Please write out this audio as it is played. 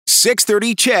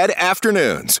6:30 CHED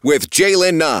Afternoons with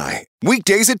Jaylen Nye.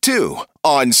 Weekdays at 2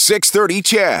 on 6:30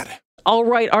 CHED. All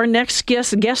right, our next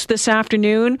guest this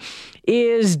afternoon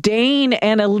is Dane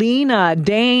and Alina.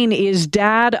 Dane is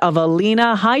dad of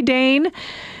Alina. Hi, Dane.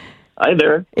 Hi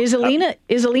there. Is Alina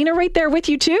right there with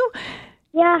you too?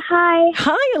 Yeah, hi.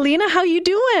 Hi, Alina. How you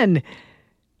doing?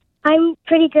 I'm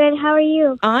pretty good. How are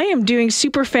you? I am doing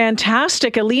super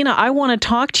fantastic. Alina, I want to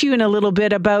talk to you in a little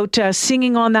bit about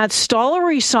singing on that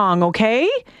Stollery song, okay?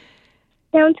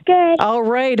 Sounds good. All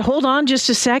right. Hold on just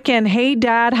a second. Hey,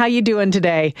 Dad, how you doing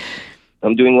today?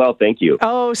 I'm doing well, thank you.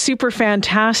 Oh, super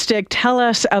fantastic. Tell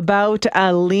us about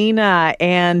Alina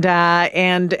and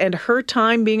her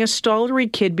time being a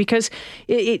Stollery kid, because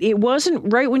it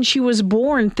wasn't right when she was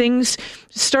born. Things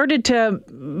started to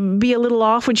be a little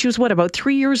off when she was, about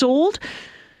 3 years old?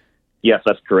 Yes,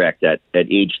 that's correct. At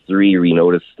age 3, we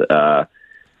noticed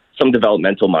some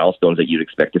developmental milestones that you'd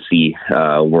expect to see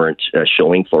weren't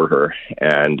showing for her.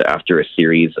 And after a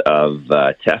series of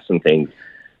tests and things,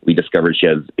 we discovered she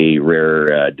has a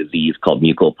rare disease called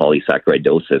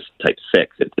mucopolysaccharidosis type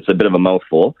 6. It's a bit of a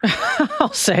mouthful.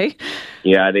 I'll say.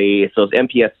 Yeah, so it's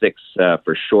MPS 6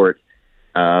 for short.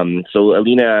 So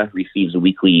Alina receives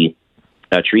weekly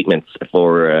treatments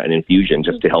for an infusion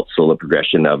just to help slow the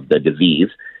progression of the disease.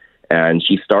 And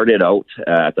she started out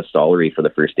at the Stollery for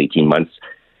the first 18 months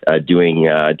doing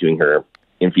her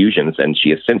infusions, and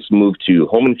she has since moved to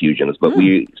home infusions, but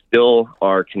we still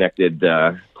are connected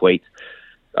quite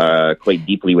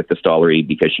deeply with the Stollery,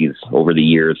 because she's, over the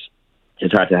years,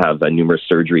 has had to have numerous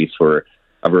surgeries for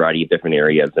a variety of different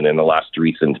areas. And in the last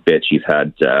recent bit, she's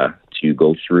had to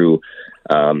go through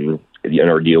an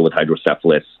ordeal with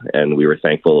hydrocephalus, and we were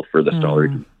thankful for the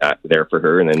Stollery there for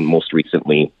her. And then most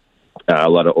recently, a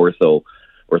lot of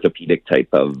orthopedic type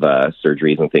of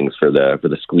surgeries and things for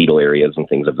the skeletal areas and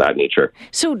things of that nature.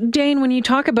 So, Dane, when you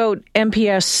talk about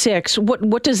MPS 6,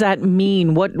 what does that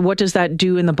mean? What does that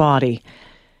do in the body?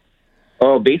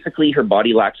 Oh, basically, her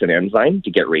body lacks an enzyme to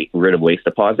get rid of waste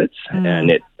deposits,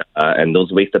 and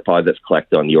those waste deposits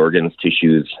collect on the organs,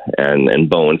 tissues, and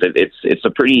bones. It's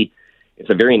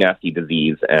a very nasty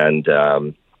disease, and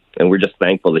we're just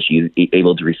thankful that she's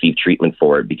able to receive treatment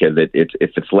for it, because if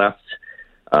it's left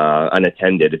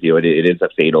unattended, it is a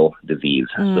fatal disease.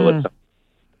 So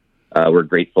we're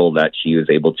grateful that she was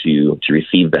able to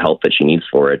receive the help that she needs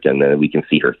for it, and then we can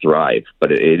see her thrive.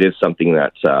 But it is something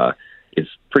that is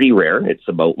pretty rare. It's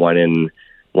about 1 in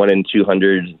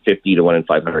 250 to 1 in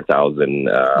 500,000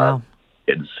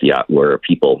 kids, where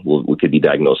people could be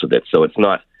diagnosed with it. So it's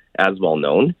not as well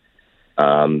known,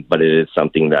 but it is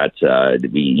something that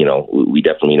we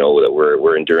definitely know that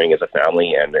we're enduring as a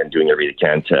family, and doing everything we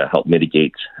can to help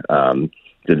mitigate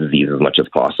the disease as much as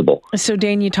possible. So,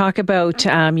 Dane, you talk about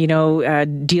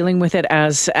dealing with it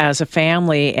as a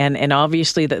family, and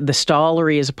obviously the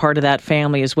Stollery is a part of that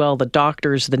family as well. The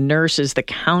doctors, the nurses, the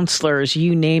counselors,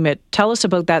 you name it. Tell us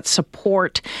about that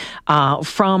support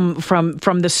from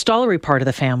the Stollery part of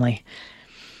the family.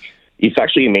 It's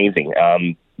actually amazing,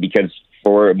 because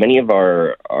for many of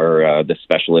the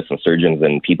specialists and surgeons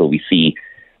and people we see,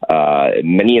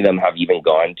 many of them have even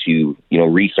gone to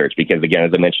research, because, again,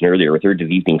 as I mentioned earlier, with her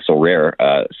disease being so rare,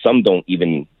 some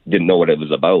didn't know what it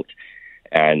was about,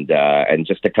 and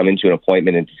just to come into an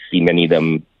appointment and to see many of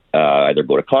them either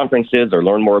go to conferences or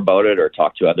learn more about it or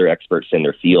talk to other experts in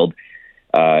their field,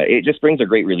 it just brings a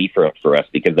great relief for us,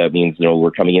 because that means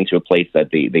we're coming into a place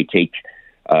that they take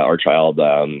our child,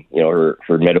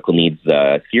 her medical needs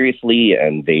seriously,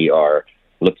 and they are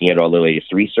looking at all the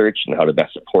latest research and how to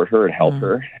best support her and help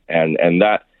her, and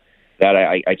that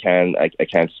I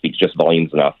can't speak just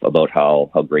volumes enough about how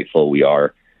grateful we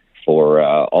are for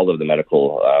all of the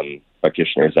medical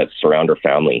practitioners that surround our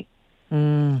family.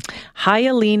 Hi,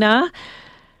 Alina.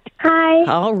 Hi.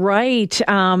 All right.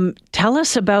 Tell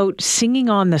us about singing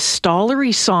on the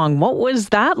Stollery song. What was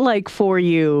that like for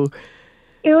you?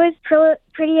 It was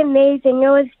pretty amazing. It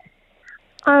was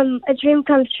a dream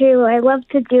come true. I love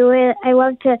to do it. I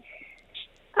love to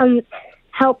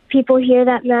help people hear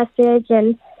that message,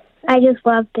 and I just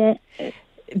loved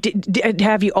it.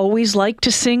 Have you always liked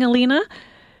to sing, Alina?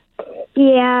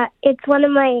 Yeah, it's one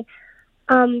of my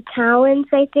talents,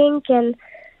 I think, and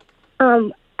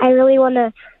I really want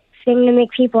to sing to make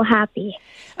people happy.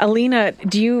 Alina,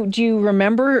 do you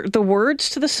remember the words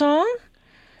to the song?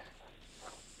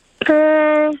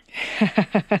 A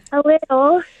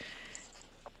little.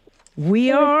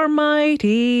 We are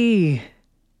mighty,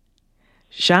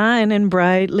 shining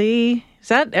brightly.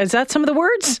 Is that some of the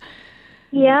words?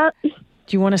 Yep. Do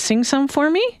you want to sing some for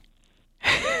me?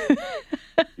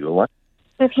 You want?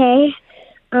 Okay.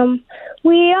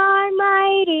 We are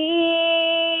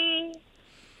mighty,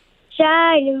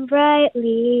 shining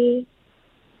brightly.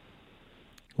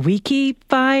 We keep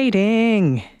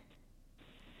fighting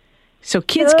so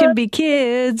kids can be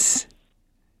kids.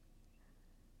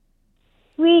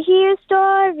 We hear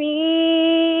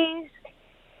stories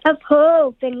of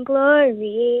hope and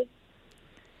glory.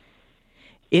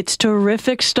 It's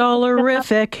terrific,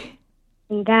 Stallerific.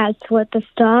 And that's what the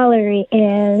Stollery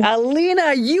is.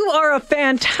 Alina, you are a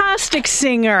fantastic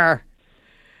singer.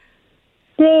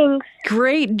 Thanks.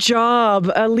 Great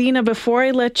job. Alina, before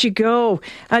I let you go,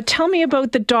 tell me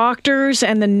about the doctors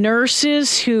and the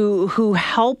nurses who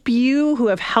help you, who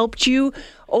have helped you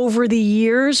over the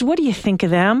years. What do you think of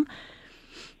them?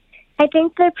 I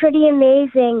think they're pretty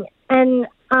amazing, and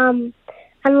I'm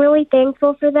really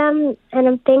thankful for them, and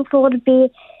I'm thankful to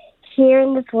be here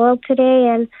in this world today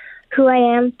and who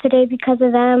I am today because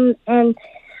of them, and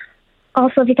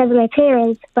also because of my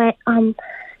parents. But I'm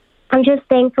just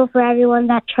thankful for everyone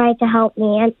that tried to help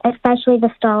me, and especially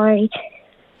the Stollery.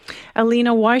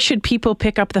 Alina, why should people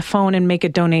pick up the phone and make a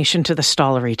donation to the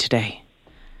Stollery today?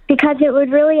 Because it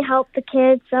would really help the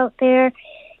kids out there.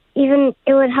 Even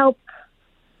it would help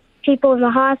people in the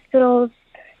hospitals,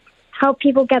 help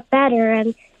people get better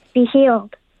and be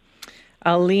healed.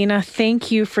 Alina,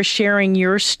 thank you for sharing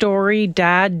your story.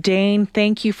 Dad, Dane,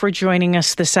 thank you for joining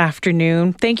us this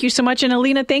afternoon. Thank you so much. And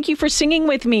Alina, thank you for singing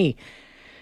with me.